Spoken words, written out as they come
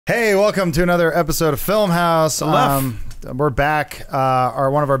Hey, welcome to another episode of Funhaus. We're back.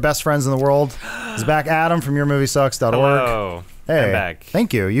 One of our best friends in the world is back. Adam from YourMovieSucks.org. Hello. Hey, I'm back.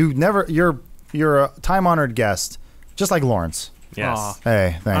 Thank you. You're a time-honored guest, just like Lawrence. Yes. Aw.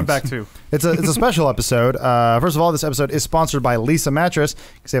 Hey, thanks. I'm back too. It's a special episode. First of all, this episode is sponsored by Lisa Mattress.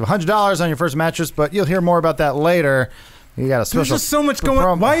 You can save $100 on your first mattress, but you'll hear more about that later. You got a special. There's just so much going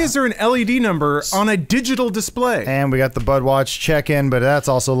on. Why is there an LED number on a digital display? And we got the BudWatch check-in, but that's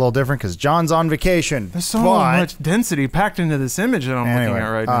also a little different because John's on vacation. There's so much density packed into this image that I'm looking at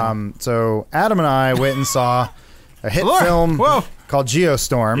right now. So Adam and I went and saw a hit film called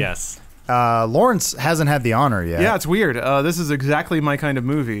Geostorm. Yes. Lawrence hasn't had the honor yet. Yeah, it's weird. This is exactly my kind of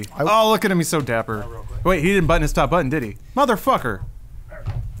movie. Oh, look at him. He's so dapper. Wait, he didn't button his top button, did he? Motherfucker.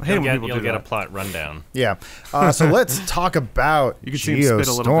 I hate when people do that. You'll get a plot rundown. Yeah. So let's talk about You can see him spit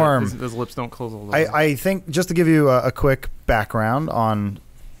a little Geostorm. bit. His lips don't close a little bit. I think, just to give you a quick background on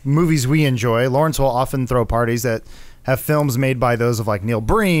movies we enjoy, Lawrence will often throw parties that have films made by those of like Neil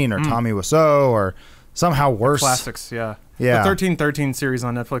Breen or Tommy Wiseau or somehow worse. Classics, yeah. Yeah. The 1313 series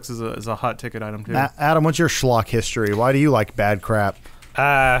on Netflix is a hot ticket item, too. Adam, what's your schlock history? Why do you like bad crap?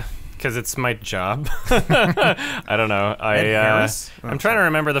 Because it's my job. I don't know. I'm trying to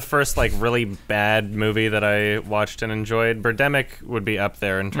remember the first like really bad movie that I watched and enjoyed. Birdemic would be up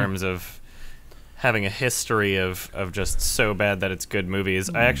there in terms of having a history of just so bad that it's good movies.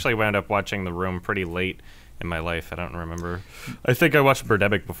 I actually wound up watching The Room pretty late in my life. I don't remember. I think I watched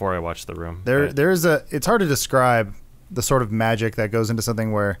Birdemic before I watched The Room. It's hard to describe the sort of magic that goes into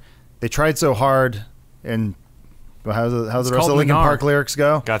something where they tried so hard and how's the rest of the Linkin Park lyrics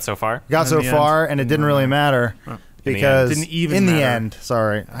go? Got so far? Got so far, and it didn't really matter because Didn't even in the matter. end,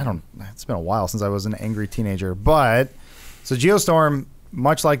 sorry, it's been a while since I was an angry teenager, but so Geostorm,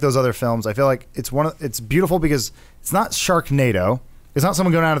 much like those other films, I feel like it's beautiful because it's not Sharknado. It's not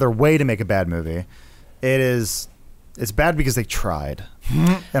someone going out of their way to make a bad movie. It's bad because they tried,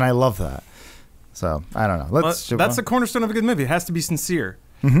 and I love that. So I don't know. That's the cornerstone of a good movie. It has to be sincere.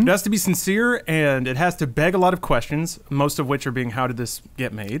 Mm-hmm. It has to be sincere, and it has to beg a lot of questions, most of which are being, how did this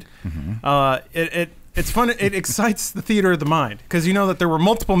get made? Mm-hmm. It's fun. It excites the theater of the mind, because you know that there were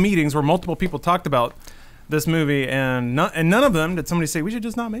multiple meetings where multiple people talked about this movie, and none of them did somebody say, we should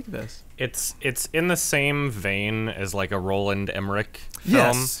just not make this. It's in the same vein as like a Roland Emmerich film,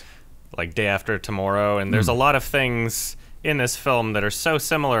 Yes. like Day After Tomorrow, and there's a lot of things in this film that are so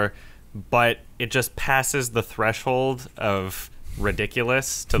similar, but it just passes the threshold of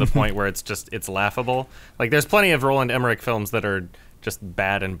ridiculous to the point where it's laughable. Like there's plenty of Roland Emmerich films that are just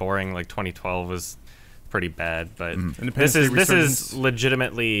bad and boring. Like 2012 was pretty bad, but this is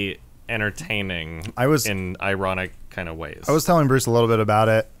legitimately entertaining in ironic kind of ways. I was telling Bruce a little bit about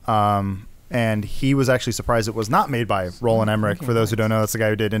it, and he was actually surprised it was not made by Roland Emmerich. For those who don't know, that's the guy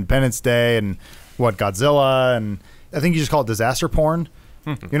who did Independence Day and Godzilla, and I think you just call it disaster porn.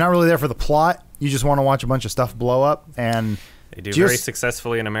 You're not really there for the plot. You just want to watch a bunch of stuff blow up, and they do very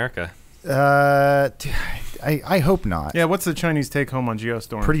successfully in America. I hope not. Yeah, what's the Chinese take home on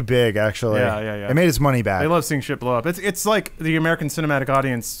Geostorm? Pretty big, actually. Yeah. It made its money back. They love seeing shit blow up. It's like the American cinematic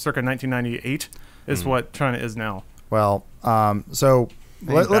audience circa 1998 is what China is now. Well, so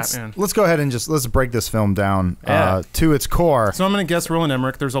let's go ahead and let's break this film down to its core. So I'm gonna guess Roland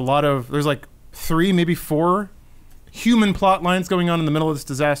Emmerich. There's like 3, maybe 4 human plot lines going on in the middle of this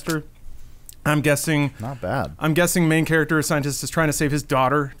disaster. I'm guessing. Not bad. I'm guessing main character scientist is trying to save his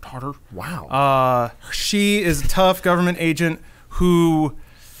daughter. Wow. She is a tough government agent who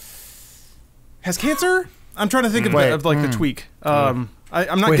has cancer. I'm trying to think of the tweak. I'm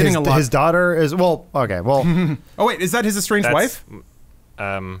not getting a lot. His daughter is okay. Well. Oh wait, is that his estranged wife?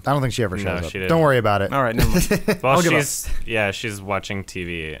 I don't think she ever shows up. She didn't. Don't worry about it. All right, never mind. Well, she's watching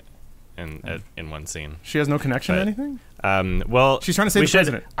TV in one scene. She has no connection to anything? Well, she's trying to save the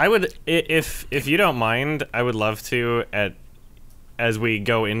president. I would, if you don't mind, I would love to, as we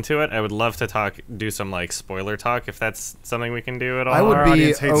go into it, I would love to do some like spoiler talk, if that's something we can do at all. I would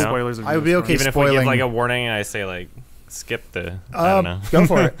be spoilers. I would be okay even spoiling. If we give like a warning and I say like skip the. I don't know. Go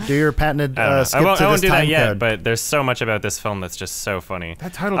for it. Do your patented skip I to won't this do time that yet, code. but there's so much about this film that's just so funny.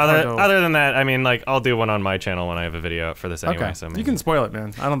 That title card, though. Other than that, I mean, like I'll do one on my channel when I have a video up for this anyway. Okay. So you can spoil it,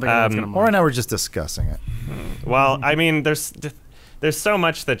 man. I don't think anyone's gonna mind. Right now we're just discussing it. Well, I mean, there's so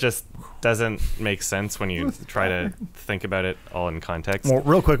much that just doesn't make sense when you try to think about it all in context. Well,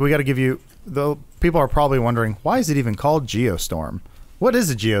 real quick, we got to give you. Though people are probably wondering, why is it even called Geostorm? What is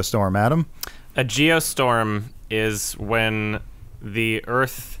a geostorm, Adam? A geostorm is when the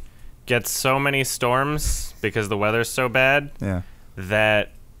Earth gets so many storms because the weather's so bad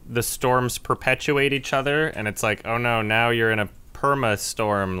that the storms perpetuate each other, and it's like, oh no, now you're in a perma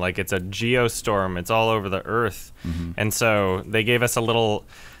storm, like it's a geostorm. It's all over the earth. And so they gave us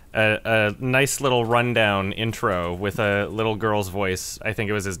a nice little rundown intro with a little girl's voice. I think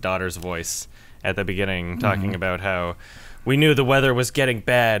it was his daughter's voice at the beginning, talking about how we knew the weather was getting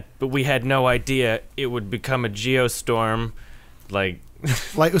bad, but we had no idea it would become a geostorm. Like,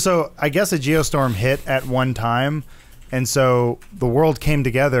 so I guess a geostorm hit at one time, and so the world came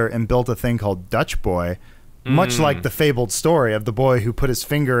together and built a thing called Dutch Boy, much like the fabled story of the boy who put his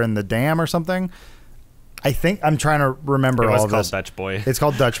finger in the dam or something. I think I'm trying to remember all of this. It's called Dutch Boy. It's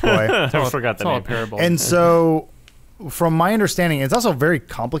called Dutch Boy. I forgot the name. It's all a parable. And so, from my understanding, it's also very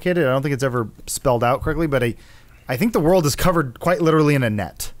complicated. I don't think it's ever spelled out correctly, but I think the world is covered quite literally in a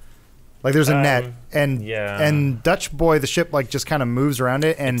net. Like there's a net, and Dutch Boy, the ship, like just kind of moves around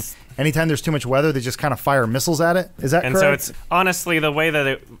it, and anytime there's too much weather, they just kind of fire missiles at it. Is that correct? And so it's honestly the way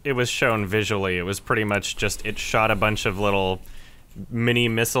that it was shown visually, it was pretty much just it shot a bunch of little mini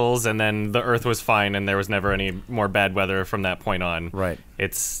missiles, and then the Earth was fine, and there was never any more bad weather from that point on. Right.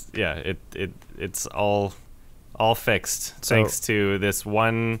 It's it's all fixed thanks to this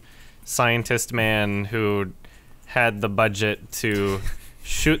one scientist man who had the budget to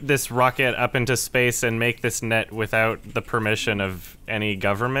shoot this rocket up into space and make this net without the permission of any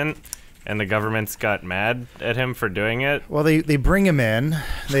government, and the government's got mad at him for doing it. Well, they bring him in.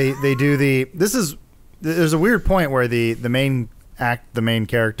 They do there's a weird point where the main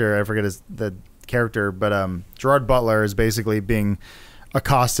character, I forget the character, but Gerard Butler is basically being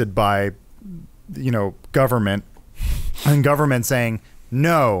accosted by government, and government saying,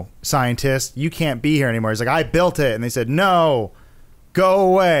 "No, scientist, you can't be here anymore." He's like, "I built it," and they said, "No, go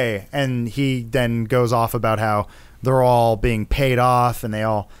away." And he then goes off about how they're all being paid off, and they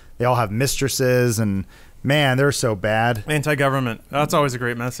all have mistresses, and man, they're so bad. Anti-government. That's always a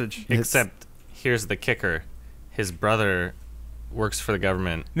great message. Except here's the kicker: his brother works for the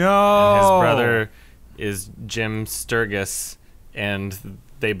government. No. And his brother is Jim Sturgis, and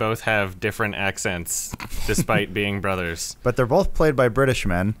they both have different accents, despite being brothers. But they're both played by British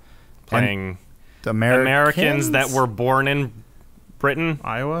men. Playing Americans that were born in Britain.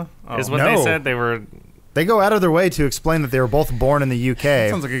 Iowa? Is what they said. They go out of their way to explain that they were both born in the UK. That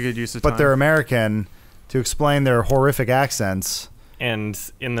sounds like a good use of time. But they're American, to explain their horrific accents. And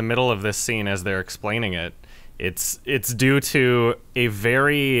in the middle of this scene, as they're explaining it, it's due to a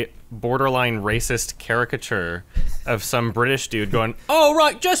very borderline racist caricature of some British dude going, "Oh,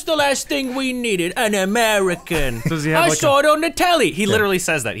 right, just the last thing we needed, an American. Does he have I saw it on the telly." He literally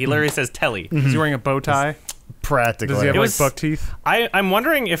says that. He literally says telly. Is he wearing a bow tie? Practically. Does he have buck teeth? I'm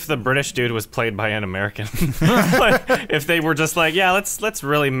wondering if the British dude was played by an American. If they were just like, yeah, let's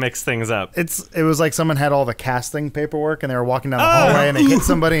really mix things up. It was like someone had all the casting paperwork, and they were walking down the hallway, and they hit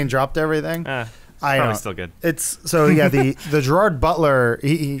somebody and dropped everything. Probably still good. The Gerard Butler,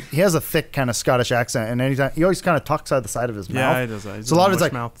 he has a thick kind of Scottish accent, and anytime he always kind of talks out the side of his mouth. Yeah, he does that. So a lot of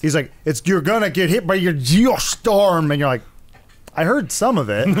it's like he's like, "You're gonna get hit by your geostorm," and you're like, I heard some of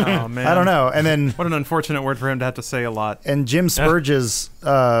it. Oh man, I don't know. And then what an unfortunate word for him to have to say a lot. And Jim Spurges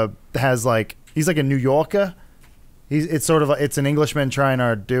has like he's like a New Yorker. It's sort of it's an Englishman trying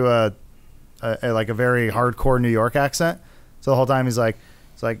to do a very hardcore New York accent. So the whole time he's like.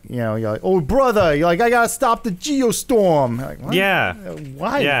 Like, you're like, "Oh, brother," you're like, "I gotta stop the geostorm." You're like, what? Yeah.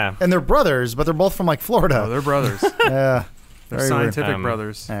 Why? Yeah. And they're brothers, but they're both from like Florida. Oh, they're brothers. Yeah. They're scientific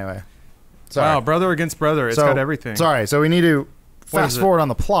brothers. Anyway. Sorry. Wow, brother against brother. It's got everything. Sorry. So we need to fast forward on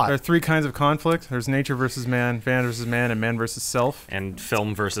the plot. There are three kinds of conflict. There's nature versus man versus man, and man versus self. And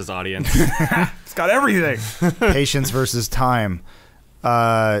film versus audience. It's got everything. Patience versus time.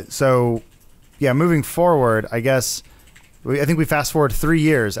 Moving forward, I guess. I think we fast forward 3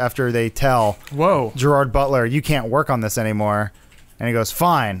 years after they tell Gerard Butler, "You can't work on this anymore," and he goes,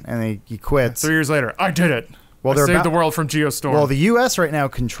 "Fine," and he quits. 3 years later, I did it. Well, I saved the world from Geostorm. Well, the U.S. right now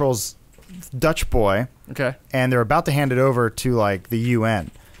controls Dutch Boy. Okay. And they're about to hand it over to like the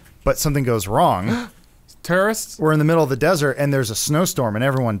UN, but something goes wrong. Terrorists. We're in the middle of the desert, and there's a snowstorm, and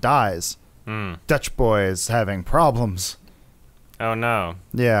everyone dies. Mm. Dutch Boy is having problems. Oh no.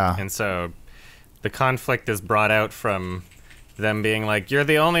 Yeah. And so the conflict is brought out from them being like, "You're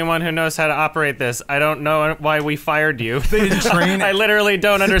the only one who knows how to operate this. I don't know why we fired you. They didn't train. I literally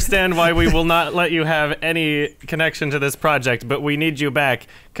don't understand why we will not let you have any connection to this project, but we need you back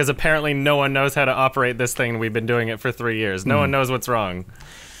because apparently no one knows how to operate this thing. We've been doing it for 3 years. No one knows what's wrong."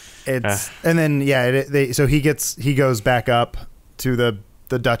 And then so he goes back up to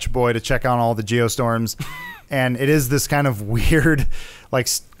the Dutch Boy to check on all the geostorms, and it is this kind of weird like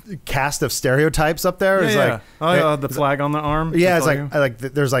cast of stereotypes up there. The flag on the arm. Yeah, it's like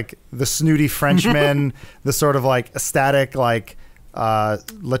there's like the snooty Frenchman, the sort of like ecstatic like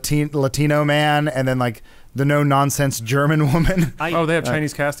Latino man, and then like the no nonsense German woman. They have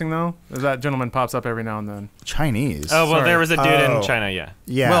Chinese casting though. That gentleman pops up every now and then. Chinese. Oh well, Sorry. there was a dude in China.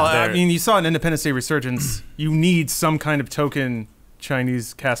 Yeah. Well, I mean, you saw an Independence Day resurgence. You need some kind of token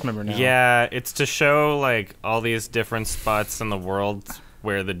Chinese cast member now. Yeah, it's to show like all these different spots in the world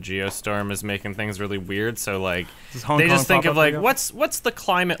where the geostorm is making things really weird. So like they just think of like what's the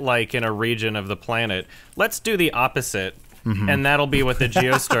climate like in a region of the planet. Let's do the opposite. And that'll be what the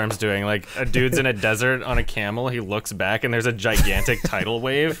geostorm's doing. Like a dude's in a desert on a camel. He looks back and there's a gigantic tidal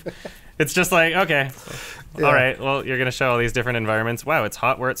wave. It's just like, okay, all right. Well, you're gonna show all these different environments. Wow, it's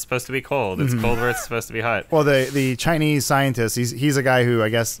hot where it's supposed to be cold. It's cold where it's supposed to be hot. Well, the Chinese scientist, he's a guy who I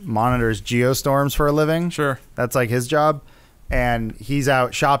guess monitors geostorms for a living. Sure, that's like his job. And he's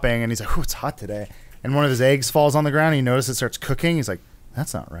out shopping and he's like, "Oh, it's hot today." And one of his eggs falls on the ground. And he notices it starts cooking. He's like,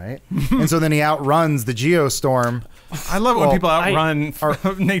 "That's not right." And so then he outruns the geostorm. I love it when people outrun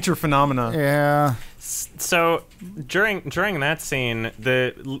nature phenomena. Yeah. So during that scene,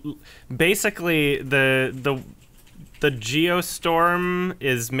 basically the geostorm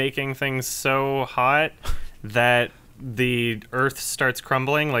is making things so hot that the earth starts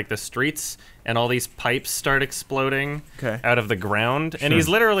crumbling, like the streets, and all these pipes start exploding out of the ground. Sure. And he's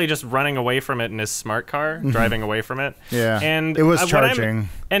literally just running away from it in his smart car, driving away from it. Yeah. And it was charging.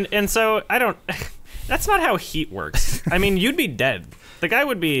 And so I don't. That's not how heat works. I mean, you'd be dead. The guy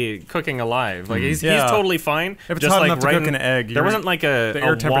would be cooking alive. Like he's totally fine. If it's just hot like enough to cook an egg, there wasn't like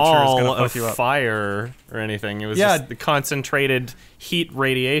a wall of fire or anything. It was just the concentrated heat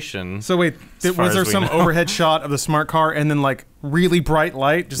radiation. So wait, was there some overhead shot of the smart car and then like really bright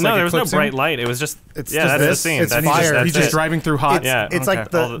light? Just no, there was no bright light. It was just that's the scene. It's fire. He's just driving through hot. It's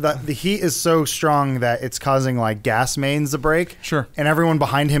like the heat is so strong that it's causing like gas mains to break. Sure. And everyone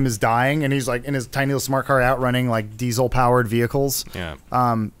behind him is dying, and he's like in his tiny little smart car outrunning like diesel powered vehicles. Yeah.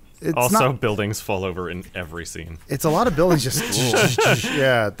 It's also, buildings fall over in every scene. It's a lot of buildings just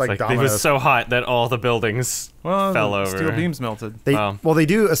like it was so hot that all the buildings fell over. Steel beams melted. They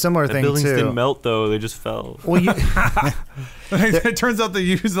do a similar thing too. The buildings didn't melt though; they just fell. Well, it turns out they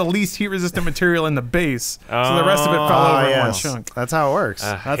use the least heat-resistant material in the base, so the rest of it fell over in one chunk. That's how it works.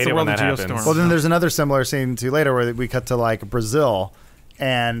 That's the world of Geostorm. Well, then there's another similar scene to later where we cut to like Brazil,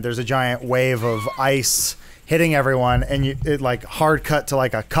 and there's a giant wave of ice hitting everyone, and it like hard cut to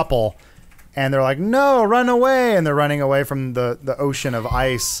like a couple, and they're like, "No, run away!" And they're running away from the ocean of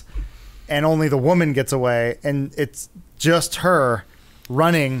ice, and only the woman gets away, and it's just her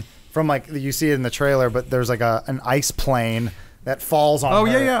running from like you see it in the trailer, but there's like an ice plane that falls on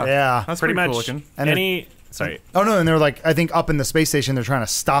her. Yeah. That's pretty much cool looking. And sorry. Oh no, and they're like I think up in the space station they're trying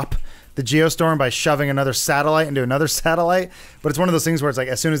to stop the geostorm by shoving another satellite into another satellite, but it's one of those things where it's like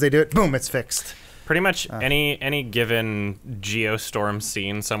as soon as they do it, boom, it's fixed. Pretty much any given geostorm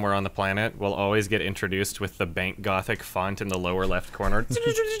scene somewhere on the planet will always get introduced with the Bank Gothic font in the lower left corner.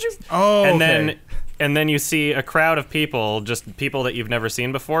 And then you see a crowd of people, just people that you've never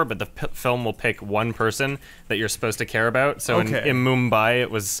seen before, but the film will pick one person that you're supposed to care about. So in Mumbai,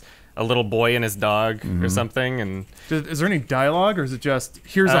 it was a little boy and his dog or something. And is there any dialogue, or is it just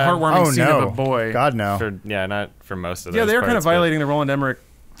here's a heartwarming scene of a boy? God no. Not for most of those. Yeah, they are kind of parts, violating the Roland Emmerich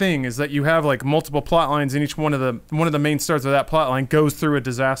thing, is that you have like multiple plot lines, and each one of the main stars of that plot line goes through a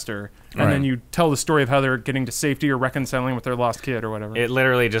disaster, and then you tell the story of how they're getting to safety or reconciling with their lost kid or whatever. It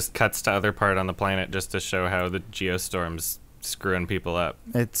literally just cuts to other part on the planet just to show how the geostorm's screwing people up.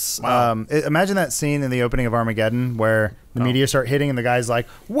 It's imagine that scene in the opening of Armageddon where the meteors start hitting and the guy's like,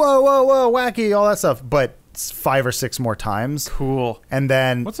 whoa, whoa, whoa, wacky, all that stuff, but it's 5 or 6 more times. Cool. And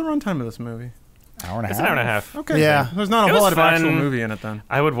then what's the runtime of this movie? Hour and a half. It's an hour and a half. Okay. Yeah. There's not a whole lot of actual movie in it then.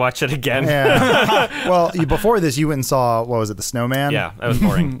 I would watch it again. Yeah. Well, before this, you went and saw, what was it, The Snowman? Yeah, that was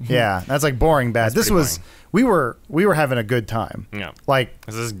boring. Yeah, that's like boring bad. This was boring. We were having a good time. Yeah. Like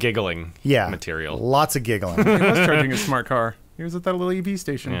this is giggling material. Lots of giggling. He was charging his smart car. He was at that little EV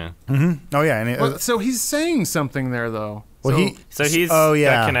station. Yeah. Mm-hmm. Oh yeah. And so he's saying something there though. Well, he's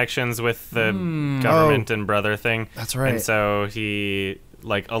got connections with the government and brother thing. That's right. And so he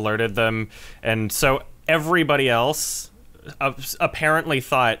like alerted them, and so everybody else apparently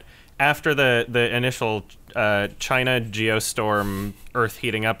thought after the initial China geostorm Earth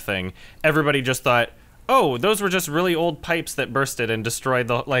heating up thing, everybody just thought, oh, those were just really old pipes that bursted and destroyed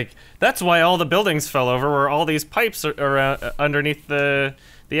the that's why all the buildings fell over, were all these pipes are underneath the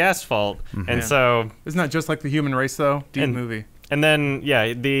asphalt. And so isn't that just like The Human Race though? Deep movie. And then,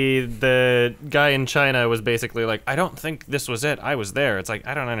 the guy in China was basically like, I don't think this was it. I was there. It's like,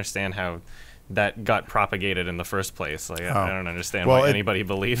 I don't understand how that got propagated in the first place. Like, I don't understand why anybody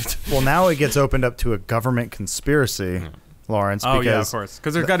believed. Well, now it gets opened up to a government conspiracy. Lawrence. Oh because yeah, of course.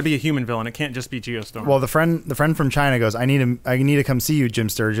 Because there's got to be a human villain. It can't just be Geostorm. Well, the friend from China goes, I need to come see you, Jim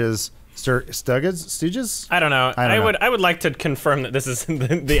Sturges. Stooges? I don't know. I would like to confirm that this is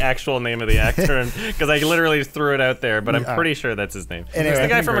the actual name of the actor, because I literally threw it out there, but I'm pretty sure that's his name. Anyway, it's the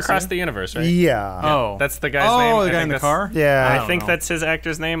guy from Across the Universe, right? Yeah. Oh, that's the guy's name. Oh, the guy in the car. Yeah. I think that's his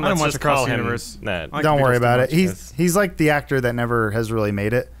actor's name. I don't Let's watch just Across call the him Universe. that. Don't worry about it. Much. He's like the actor that never has really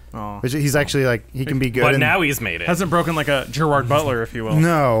made it. Oh. Which he's actually like he can be good. But now he's made it. Hasn't broken like a Gerard Butler, if you will.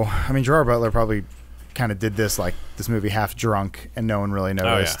 No, I mean Gerard Butler probably kind of did this movie half drunk and no one really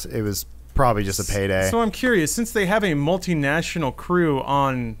noticed. It was probably just a payday. So I'm curious, since they have a multinational crew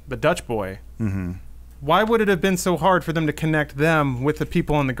on the Dutch Boy, why would it have been so hard for them to connect them with the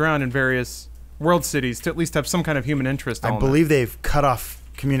people on the ground in various world cities to at least have some kind of human interest? I believe they've cut off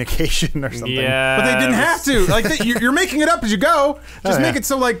communication or something. Yeah, but they didn't have to. Like you're making it up as you go. Just make it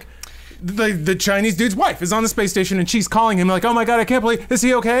so like the Chinese dude's wife is on the space station and she's calling him like, oh my god, I can't believe, is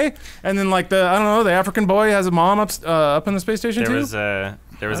he okay? And then like the African boy has a mom up in the space station too.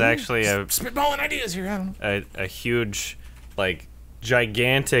 There was actually a spitballing ideas here. I don't know. A huge, like,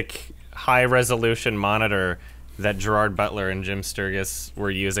 gigantic, high-resolution monitor that Gerard Butler and Jim Sturgis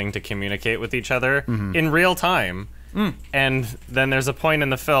were using to communicate with each other in real time. And then there's a point in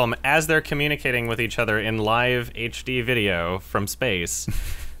the film, as they're communicating with each other in live HD video from space,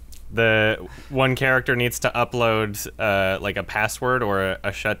 the one character needs to upload like a password or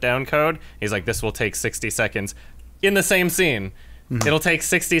a shutdown code. He's like, this will take 60 seconds. In the same scene. It'll take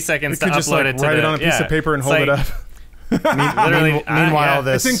 60 seconds to upload it to write it on a piece of paper and hold it up. Meanwhile,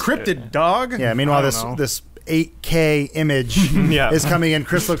 it's encrypted, dog. Yeah. Meanwhile, this 8K image is coming in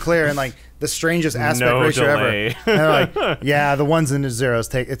crystal clear and like the strangest aspect ratio ever. And they're like, yeah, the ones and the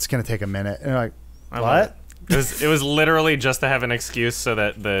zeros it's gonna take a minute. And they're like, what? It was literally just to have an excuse so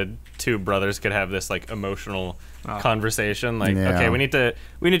that the two brothers could have this like emotional conversation. Like, okay, we need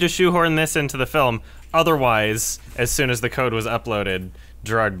to shoehorn this into the film. Otherwise, as soon as the code was uploaded,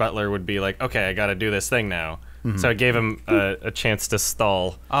 Gerard Butler would be like, okay, I got to do this thing now. So it gave him a chance to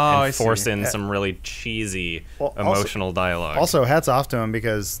stall and force in some really cheesy emotional dialogue. Also, hats off to him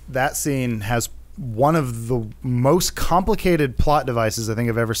because that scene has one of the most complicated plot devices I think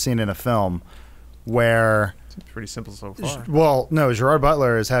I've ever seen in a film, where it's pretty simple so far. Well, no, Gerard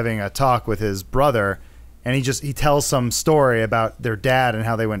Butler is having a talk with his brother, and he tells some story about their dad and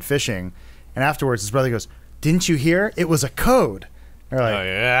how they went fishing, and afterwards his brother goes, "Didn't you hear? It was a code." They're like, oh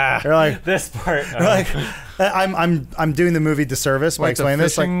yeah, they're like this part. They're like, I'm doing the movie disservice by explaining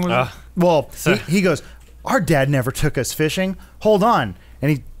this. Like, he goes, "Our dad never took us fishing. Hold on,"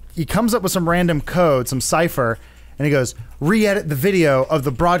 and he comes up with some random code, some cipher, and he goes, "Re-edit the video of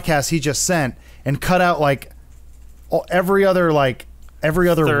the broadcast he just sent and cut out like every other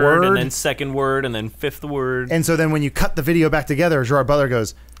Third, word, and then second word, and then fifth word." And so then when you cut the video back together, Gerard Butler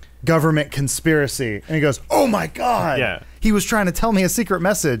goes, "Government conspiracy," and he goes, "Oh my god!" Yeah, he was trying to tell me a secret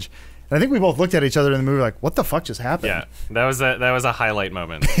message. And I think we both looked at each other in the movie like, "What the fuck just happened?" Yeah, that was a highlight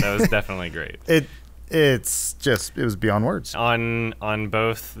moment. That was definitely great. It was beyond words. On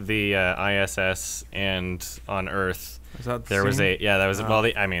both the ISS and on Earth, there was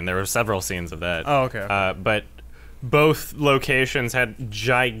there were several scenes of that. Oh, okay. But both locations had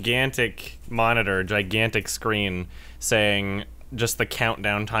gigantic screen saying just the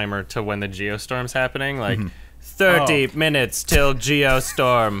countdown timer to when the geostorm's happening, like 30 minutes till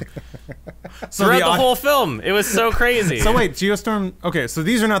geostorm. So throughout the whole film, it was so crazy. So wait, geostorm. Okay, so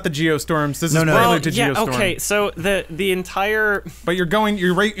these are not the geostorms. This is prelude to geostorm. Okay, so the entire. But you're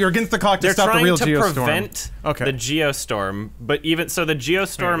against the clock to stop the real geostorm. They're trying to prevent the geostorm, but even so, the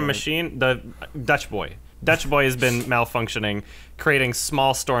geostorm machine, the Dutch Boy has been malfunctioning, creating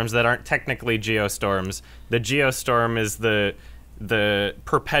small storms that aren't technically geostorms. The geostorm is the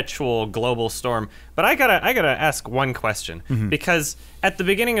perpetual global storm. But I gotta ask one question, because at the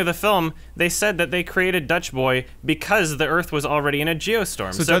beginning of the film they said that they created Dutch Boy because the Earth was already in a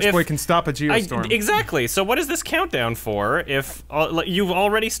geostorm. So Dutch Boy can stop a geostorm. Exactly. So what is this countdown for if you've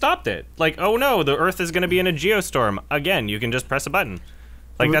already stopped it? Like, oh no, the Earth is going to be in a geostorm again. You can just press a button.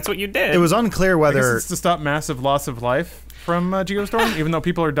 Like, that's what you did. It was unclear whether I guess it's to stop massive loss of life from geostorm, even though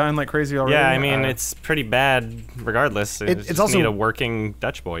people are dying like crazy already. Yeah, I mean, it's pretty bad regardless. It's also need a working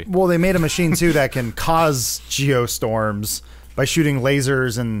Dutch Boy. Well, they made a machine too that can cause geostorms by shooting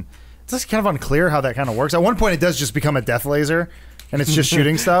lasers, and it's just kind of unclear how that kind of works. At one point, it does just become a death laser, and it's just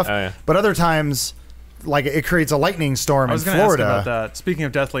shooting stuff. Oh, yeah. But other times, like, it creates a lightning storm in Florida. I was going to ask about that. Speaking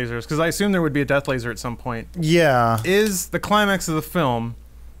of death lasers, because I assume there would be a death laser at some point. Yeah. Is the climax of the film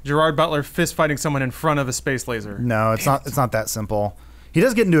Gerard Butler fist fighting someone in front of a space laser? No, it's not. It's not that simple. He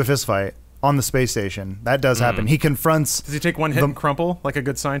does get into a fist fight. on the space station. That does happen. He confronts. Does he take one hit and crumple like a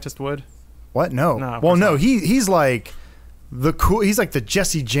good scientist would? What? No. No, of Well, course no. not. He's like the cool. He's like the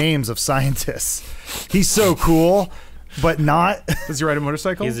Jesse James of scientists. He's so cool, but not. Does he ride a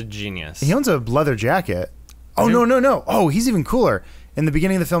motorcycle? He's a genius. He owns a leather jacket. Oh, no. Oh, he's even cooler. In the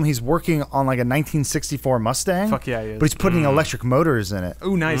beginning of the film, he's working on like a 1964 Mustang. Fuck yeah, he is. But he's putting electric motors in it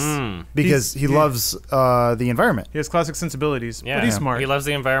Oh, nice. because he loves the environment. He has classic sensibilities. Yeah, But he's smart. He loves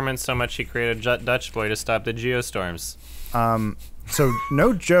the environment so much he created Dutch Boy to stop the geostorms. So,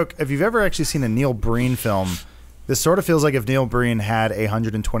 no joke, if you've ever actually seen a Neil Breen film, this sort of feels like if Neil Breen had a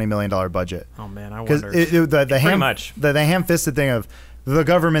 $120 million budget. Oh, man, I Because wonder. the ham-fisted thing of the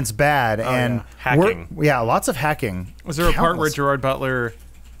government's bad and yeah. Hacking. Lots of hacking. Was there a part where Countless. Gerard Butler,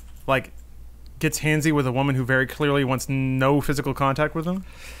 like, gets handsy with a woman who very clearly wants no physical contact with him?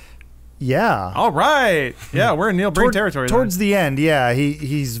 Yeah. All right. Yeah, we're in Neil Breen territory. Towards the end, yeah,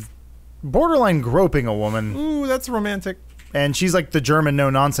 he's borderline groping a woman, Ooh, that's romantic. and she's like the German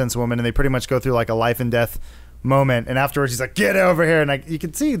no-nonsense woman, and they pretty much go through like a life and death moment, and afterwards he's like, get over here, and like, you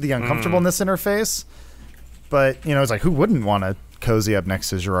can see the uncomfortableness in her face, but, it's like, who wouldn't want to cozy up next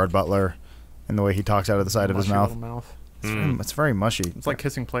to Gerard Butler and the way he talks out of the side of his Mushy mouth. little mouth. It's very mushy. It's like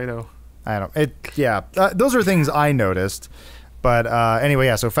kissing Play-Doh. I don't. Those are things I noticed. But anyway,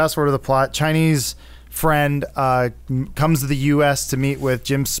 yeah. So fast forward to the plot. Chinese friend comes to the U.S. to meet with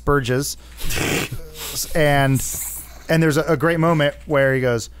Jim Spurges, and there's a great moment where he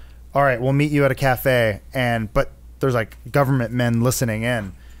goes, "All right, we'll meet you at a cafe," but there's like government men listening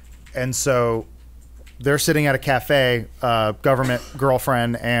in, and so they're sitting at a cafe, government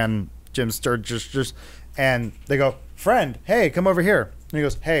girlfriend and Jim Sturgis, and they go, "Friend, hey, come over here." And he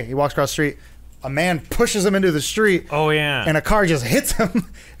goes, "Hey." He walks across the street. A man pushes him into the street. Oh, yeah. And a car just hits him.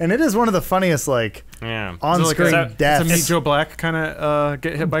 And it is one of the funniest, on-screen deaths. It's a Meet Joe Black kind of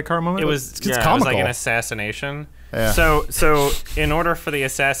get hit by a car moment? It was, It's it was comical. like an assassination. Yeah. So in order for the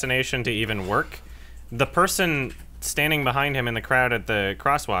assassination to even work, the person standing behind him in the crowd at the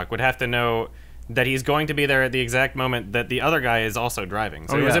crosswalk would have to know that he's going to be there at the exact moment that the other guy is also driving.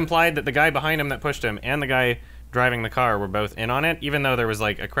 So it was implied that the guy behind him that pushed him and the guy driving the car were both in on it, even though there was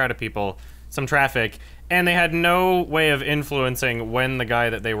like a crowd of people, some traffic, and they had no way of influencing when the guy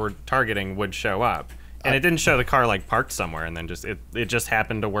that they were targeting would show up. And it didn't show the car like parked somewhere, and then it just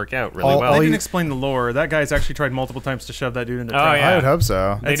happened to work out really well. They didn't explain the lore. That guy's actually tried multiple times to shove that dude into traffic. yeah. I would hope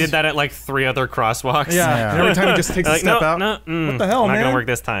so. They did that at like 3 other crosswalks. Yeah. And every time he just takes a Like, step no, out. no, What the hell, not man? gonna work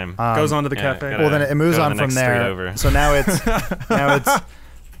this time. Goes on to the Yeah, cafe. gotta Well, then it moves go to on the from next street there. over. So now it's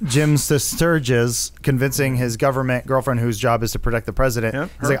Jim Sturgis convincing his government girlfriend, whose job is to protect the president.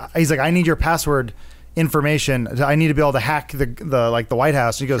 Yep, He's like, I need your password information. I need to be able to hack the White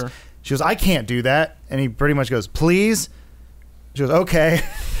House. She goes, I can't do that. And he pretty much goes, please. She goes, okay.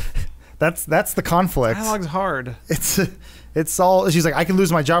 That's the conflict. Dialogue's hard. It's all. She's like, I can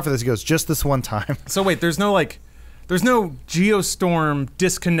lose my job for this. He goes, just this one time. So wait, there's no Geostorm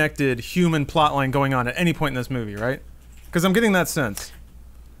disconnected human plotline going on at any point in this movie, right? Because I'm getting that sense.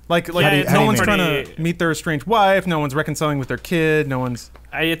 Like how do you no one's mean? trying to meet their estranged wife. No one's reconciling with their kid. No one's.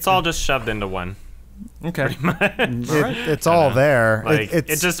 It's all just shoved into one. Okay. It's all there. Like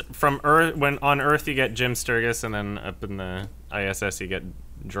It's it just from Earth. When on Earth you get Jim Sturgis, and then up in the ISS you get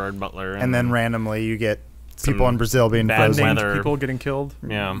Gerard Butler, and then randomly you get people in Brazil being bad frozen. weather. People getting killed.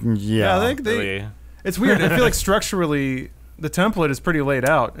 Yeah. Yeah. Really. It's weird. I feel like structurally the template is pretty laid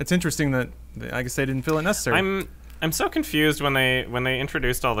out. It's interesting that I guess they didn't feel it necessary. I'm so confused when they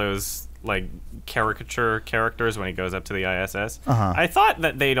introduced all those like caricature characters when he goes up to the ISS. I thought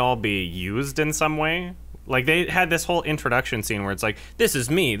that they'd all be used in some way. Like they had this whole introduction scene where it's like, this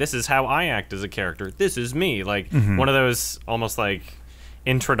is me, this is how I act as a character, this is me. Like one of those almost like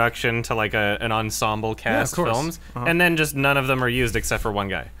introduction to like an ensemble cast films, and then just none of them are used except for one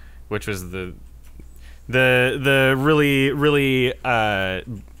guy, which was the really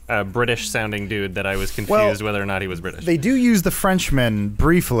British sounding dude that I was confused whether or not he was British. They do use the Frenchman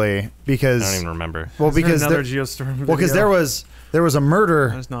briefly because I don't even remember. Well, because another Geostorm video? well, because there was a murder.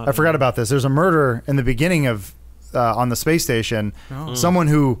 There's not I forgot about this. There's a murder in the beginning of on the space station. Someone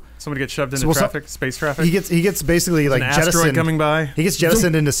who Somebody gets shoved into traffic, space traffic. he gets basically like an asteroid jettisoned coming by. He gets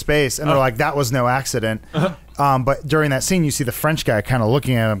jettisoned into space, and they're like, that was no accident. But during that scene, you see the French guy kind of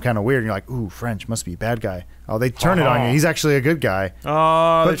looking at him kind of weird, and you're like, ooh, French must be a bad guy. Oh, they turn it on you. He's actually a good guy.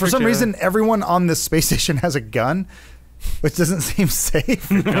 Oh, But for some reason, everyone on this space station has a gun, which doesn't seem safe.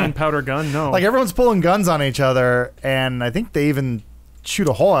 gunpowder gun. No, Like everyone's pulling guns on each other, and I think they even shoot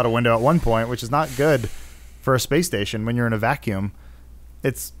a hole out a window at one point, which is not good for a space station when you're in a vacuum.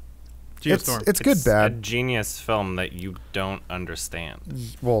 It's Geostorm. It's good, a bad. genius film that you don't understand.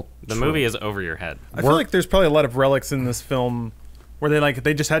 Well, The true. movie is over your head. I feel like there's probably a lot of relics in this film where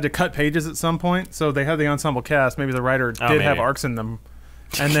they just had to cut pages at some point. So they had the ensemble cast. Maybe the writer did have maybe. arcs in them,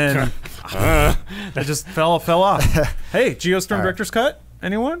 and then it just fell off. Hey, Geostorm director's cut.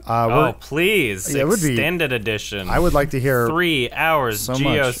 Anyone? Oh, please. Yeah, it would be- Extended edition. I would like to hear 3 hours so much.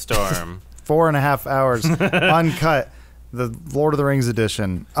 Geostorm. 4.5 hours uncut, the Lord of the Rings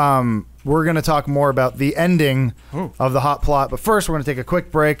edition. We're going to talk more about the ending of the hot plot, but first we're going to take a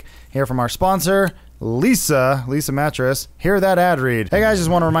quick break, hear from our sponsor, Lisa Mattress. Hear that ad read. Hey guys, just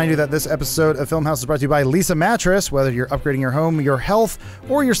want to remind you that this episode of Filmhouse is brought to you by Lisa Mattress. Whether you're upgrading your home, your health,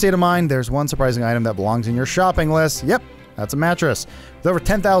 or your state of mind, there's one surprising item that belongs in your shopping list. Yep, that's a mattress. With over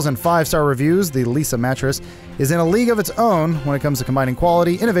 10,000 five-star reviews, the Lisa Mattress is in a league of its own when it comes to combining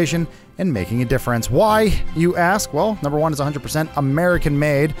quality, innovation, and making a difference. Why, you ask? Well, number one, it's 100%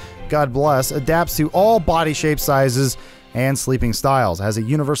 American-made. God bless. Adapts to all body shapes, sizes, and sleeping styles. It has a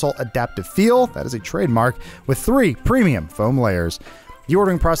universal adaptive feel, that is a trademark, with 3 premium foam layers. The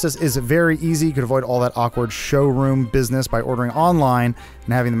ordering process is very easy. You could avoid all that awkward showroom business by ordering online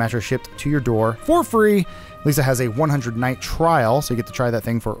and having the mattress shipped to your door for free. Lisa has a 100-night trial, so you get to try that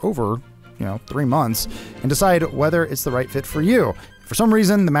thing for over 3 months and decide whether it's the right fit for you. If for some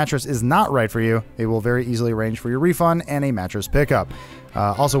reason the mattress is not right for you, they will very easily arrange for your refund and a mattress pickup.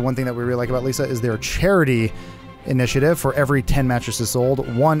 Also, one thing that we really like about Lisa is their charity initiative. For every 10 mattresses sold,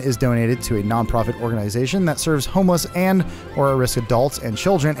 1 is donated to a nonprofit organization that serves homeless and or at-risk adults and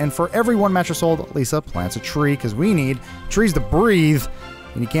children. And for every 1 mattress sold, Lisa plants a tree, because we need trees to breathe.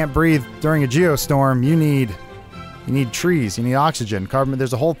 And you can't breathe during a geostorm. You need trees. You need oxygen, carbon.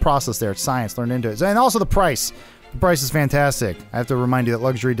 There's a whole process there. It's science. Learn into it. And also the price. The price is fantastic. I have to remind you that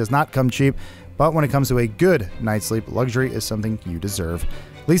luxury does not come cheap, but when it comes to a good night's sleep, luxury is something you deserve.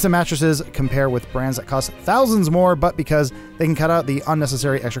 Lisa mattresses compare with brands that cost thousands more, but because they can cut out the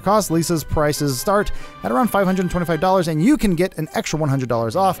unnecessary extra costs, Lisa's prices start at around $525, and you can get an extra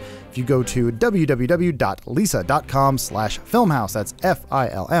 $100 off if you go to www.lisa.com/filmhouse. That's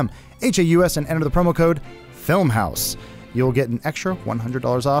FILMHAUS and enter the promo code FILMHOUSE. You'll get an extra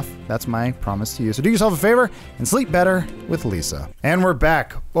 $100 off. That's my promise to you. So do yourself a favor and sleep better with Lisa. And we're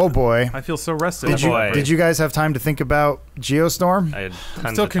back. Oh boy. I feel so rested. Did you guys have time to think about Geostorm? I had tons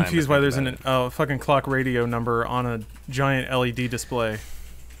I'm still of time to confused why think there's about a fucking clock radio number on a giant LED display.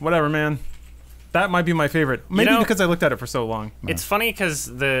 Whatever, man. That might be my favorite. Maybe because I looked at it for so long. It's funny because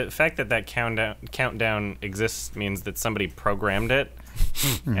the fact that countdown exists means that somebody programmed it,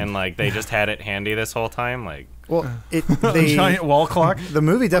 and they just had it handy this whole time. Well, A giant wall clock. the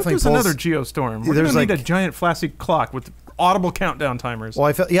movie definitely There's pulls another Geostorm. We're There's gonna need a giant flashy clock with audible countdown timers.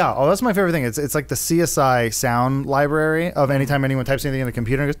 Well, that's my favorite thing. It's like the CSI sound library of anytime anyone types anything in the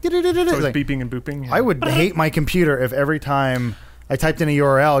computer and goes, So it's like, beeping and booping. I would hate my computer if every time I typed in a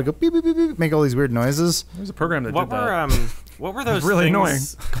URL, it'd go beep, beep, beep, beep, make all these weird noises. There's a program that What did that. what were those really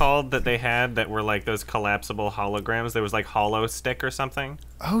things called that they had that were like those collapsible holograms? There was like Hollow Stick or something.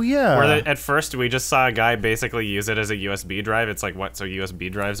 Oh, yeah. Where at first we just saw a guy basically use it as a USB drive. It's like, what? So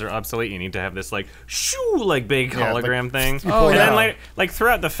USB drives are obsolete? You need to have this big hologram thing. pull it And out. then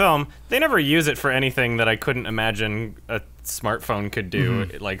throughout the film, they never use it for anything that I couldn't imagine a smartphone could do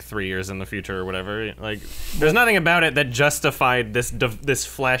 3 years in the future or whatever. There's nothing about it that justified this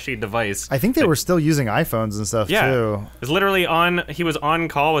flashy device. I think they were still using iPhones and stuff, too. It's literally he was on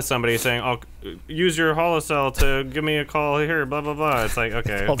call with somebody saying, "Oh, use your holocell to give me a call here, blah blah blah." It's like,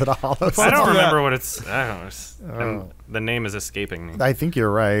 okay. Called it a hollow. I don't remember what it's. I don't know. And the name is escaping me. I think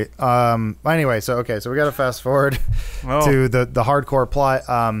you're right. Anyway, so we got to fast forward to the hardcore plot.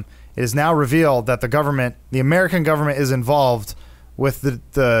 It is now revealed that the American government, is involved with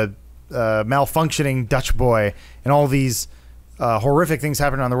the malfunctioning Dutch boy, and all these horrific things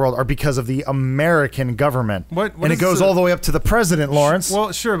happening around the world are because of the American government. And it goes all the way up to the president, Lawrence.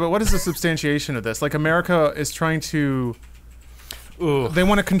 Well, sure, but what is the substantiation of this? Like, America is trying to... They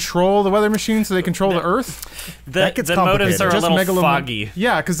want to control the weather machine so they control the Earth? That gets the complicated. motives are Just a little foggy.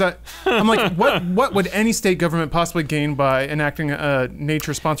 Yeah, because I'm like, what would any state government possibly gain by enacting a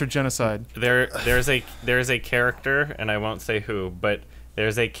nature-sponsored genocide? There's a character, and I won't say who, but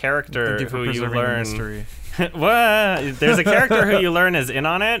there's a character Thank you for who you preserving the learn. mystery. What? There's a character who you learn is in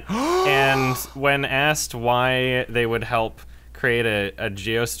on it, and when asked why they would help create a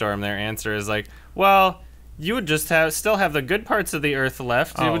geostorm, their answer is like, well, You would just still have the good parts of the Earth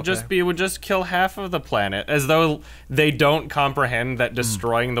left. It would just kill half of the planet, as though they don't comprehend that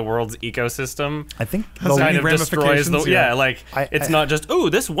destroying the world's ecosystem. I think kind of destroys the it's I- not just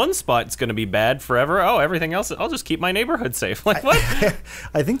this one spot's going to be bad forever. Oh, everything else, I'll just keep my neighborhood safe. Like what?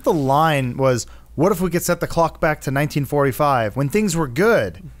 I think the line was, what if we could set the clock back to 1945 when things were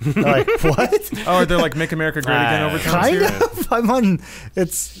good? Like, what? Oh, they're like Make America Great Again overtones Kind here? of.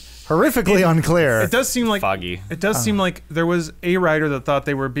 It's horrifically unclear. It does seem like foggy. It does seem like there was a writer that thought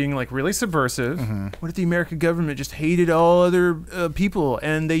they were being like really subversive. What if the American government just hated all other people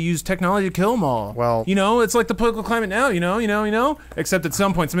and they used technology to kill them all? Well, it's like the political climate now. Except at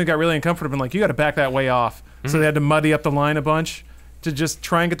some point somebody got really uncomfortable and like, you got to back that way off. So they had to muddy up the line a bunch to just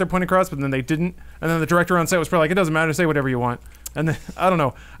try and get their point across, but then they didn't. And then the director on set was probably like, it doesn't matter, say whatever you want. And then, I don't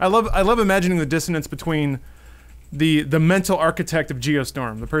know. I love imagining the dissonance between the mental architect of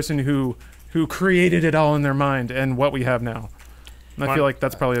Geostorm, the person who created it all in their mind, and what we have now. And I feel like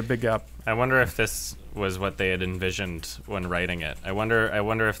that's probably a big gap. I wonder if this was what they had envisioned when writing it. I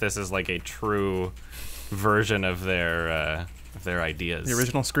wonder if this is like a true version of their ideas. The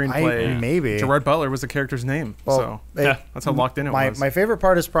original screenplay. Maybe. Gerard Butler was the character's name. Well, so that's how locked in it was. My favorite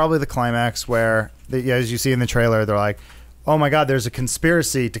part is probably the climax where, as you see in the trailer, they're like, oh my God, there's a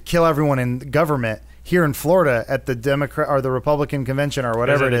conspiracy to kill everyone in government here in Florida at the Democrat or the Republican convention or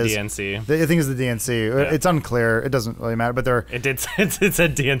whatever it is. DNC. I think it's the DNC. Yeah. It's unclear. It doesn't really matter. But it said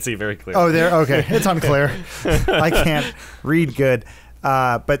DNC very clearly. Oh, there. Okay, it's unclear. I can't read good.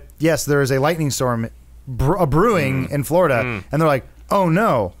 But yes, there is a lightning storm brewing in Florida, and they're like, oh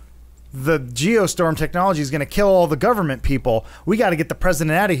no, the Geostorm technology is going to kill all the government people. We got to get the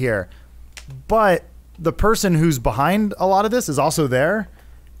president out of here. But the person who's behind a lot of this is also there,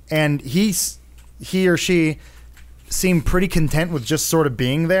 and he or she seemed pretty content with just sort of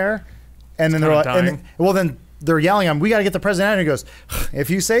being there. And then they're like, then they're yelling at him, we got to get the president out. And he goes, if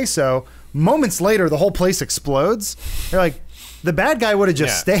you say so. Moments later, the whole place explodes. They're like, the bad guy would have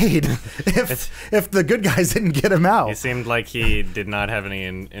just stayed if the good guys didn't get him out. He seemed like he did not have any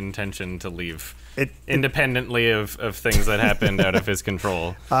intention to leave, independently of things that happened out of his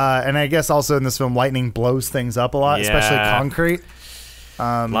control. And I guess also in this film, lightning blows things up a lot, especially concrete.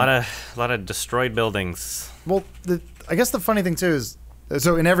 A lot of destroyed buildings. Well, I guess the funny thing too is,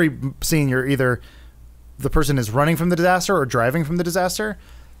 so in every scene, you're either the person is running from the disaster or driving from the disaster.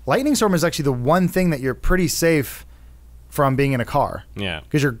 Lightning storm is actually the one thing that you're pretty safe from being in a car. Yeah.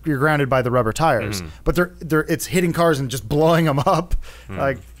 Because you're grounded by the rubber tires. But it's hitting cars and just blowing them up.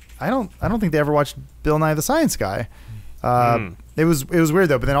 Like I don't think they ever watched Bill Nye the Science Guy. It was weird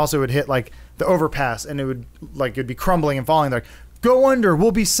though. But then also it would hit like the overpass and it'd be crumbling and falling. They're like, go under,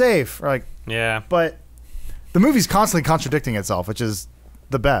 we'll be safe. Or like, yeah. But the movie's constantly contradicting itself, which is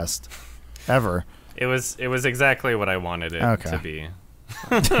the best ever. It was exactly what I wanted it to be.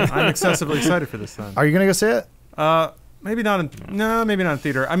 I'm excessively excited for this then. Are you gonna go see it? Maybe not in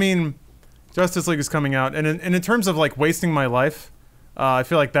theater. I mean, Justice League is coming out, and in terms of like wasting my life, I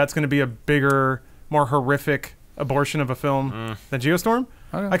feel like that's going to be a bigger, more horrific abortion of a film than Geostorm.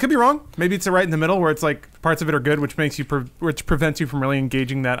 Okay. I could be wrong. Maybe it's right in the middle where it's like parts of it are good, which prevents you from really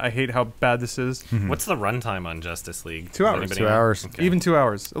engaging that. I hate how bad this is. What's the runtime on Justice League? 2 hours. 2 hours. Okay. Even 2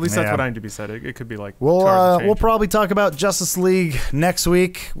 hours. At least that's what IMDb said. It could be like. We'll probably talk about Justice League next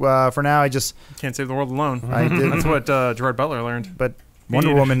week. For now, I just can't save the world alone. I did. That's what Gerard Butler learned. But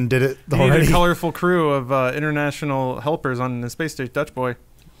Wonder Woman did it already. Needed a colorful crew of international helpers on the space station. Dutch boy.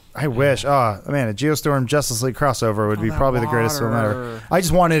 I wish. Oh, man, a Geostorm Justice League crossover would be probably the greatest film ever. I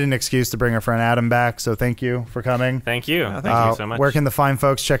just wanted an excuse to bring our friend Adam back, so thank you for coming. Thank you. Thank you so much. Where can the fine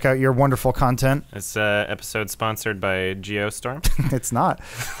folks check out your wonderful content? This episode sponsored by Geostorm. It's not.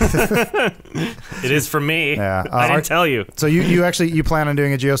 It is for me. Yeah. I didn't tell you. So you plan on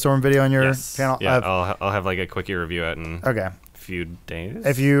doing a Geostorm video on your channel? Yeah, I'll have like a quickie review out in few days.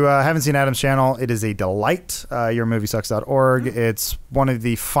 If you haven't seen Adam's channel, it is a delight. Yourmoviesucks.org. It's one of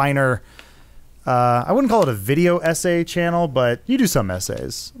the finer. I wouldn't call it a video essay channel, but you do some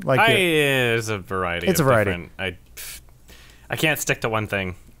essays. It's a variety. It's a variety. I can't stick to one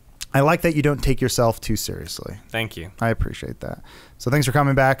thing. I like that you don't take yourself too seriously. Thank you. I appreciate that. So thanks for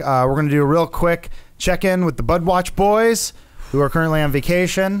coming back. We're going to do a real quick check-in with the BudWatch boys, who are currently on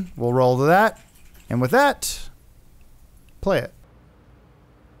vacation. We'll roll to that. And with that, play it.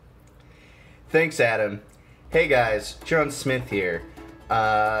 Thanks, Adam. Hey guys, John Smith here.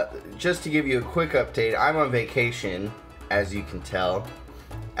 Just to give you a quick update, I'm on vacation, as you can tell.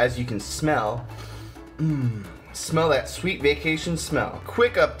 As you can smell. Smell that sweet vacation smell.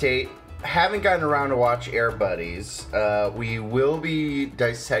 Quick update, haven't gotten around to watch Air Buddies. We will be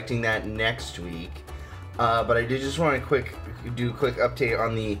dissecting that next week. But I did just want to do a quick update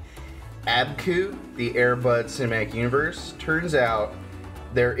on the ABCU, the Airbud Cinematic Universe. Turns out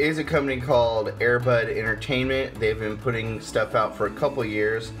there is a company called Airbud Entertainment. They've been putting stuff out for a couple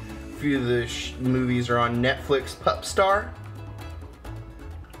years. A few of the movies are on Netflix. Pup Star.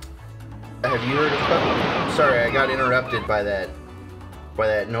 Have you heard of Pup? Sorry, I got interrupted by that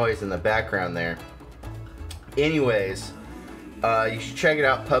noise in the background there. Anyways, you should check it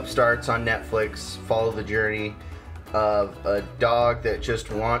out. Pup Star. It's on Netflix. Follow the journey of a dog that just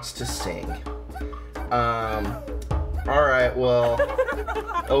wants to sing. Alright, well...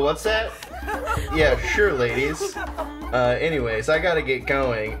 Oh, what's that? Yeah, sure, ladies. Anyways, I gotta get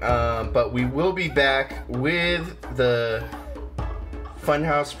going. But we will be back with the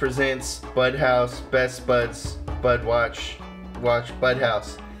Funhaus Presents BudHaus Best Buds Watch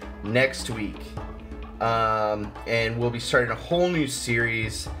BudHaus next week. And we'll be starting a whole new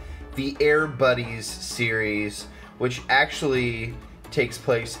series, the Air Buddies series, which actually takes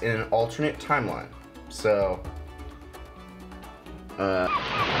place in an alternate timeline. So, All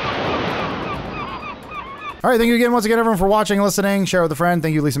right, thank you again once again, everyone, for watching and listening. Share with a friend.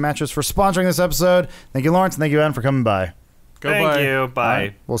 Thank you, Lisa Mattress, for sponsoring this episode. Thank you, Lawrence, and thank you, Ann, for coming by. Thank you. Bye.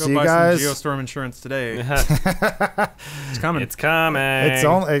 Right, we'll Go see you buy guys. some Geostorm insurance today. It's coming. It's coming. It's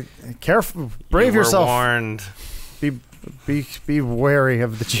only careful. Brave You were yourself. warned. Be wary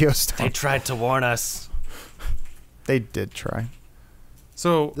of the Geostorm. They tried to warn us. They did try.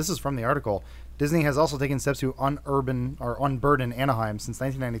 So This is from the article. Disney has also taken steps to unburden Anaheim since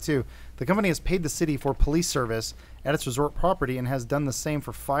 1992. The company has paid the city for police service at its resort property and has done the same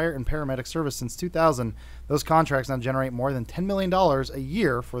for fire and paramedic service since 2000. Those contracts now generate more than $10 million a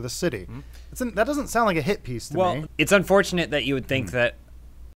year for the city. That doesn't sound like a hit piece to me. Well, it's unfortunate that you would think that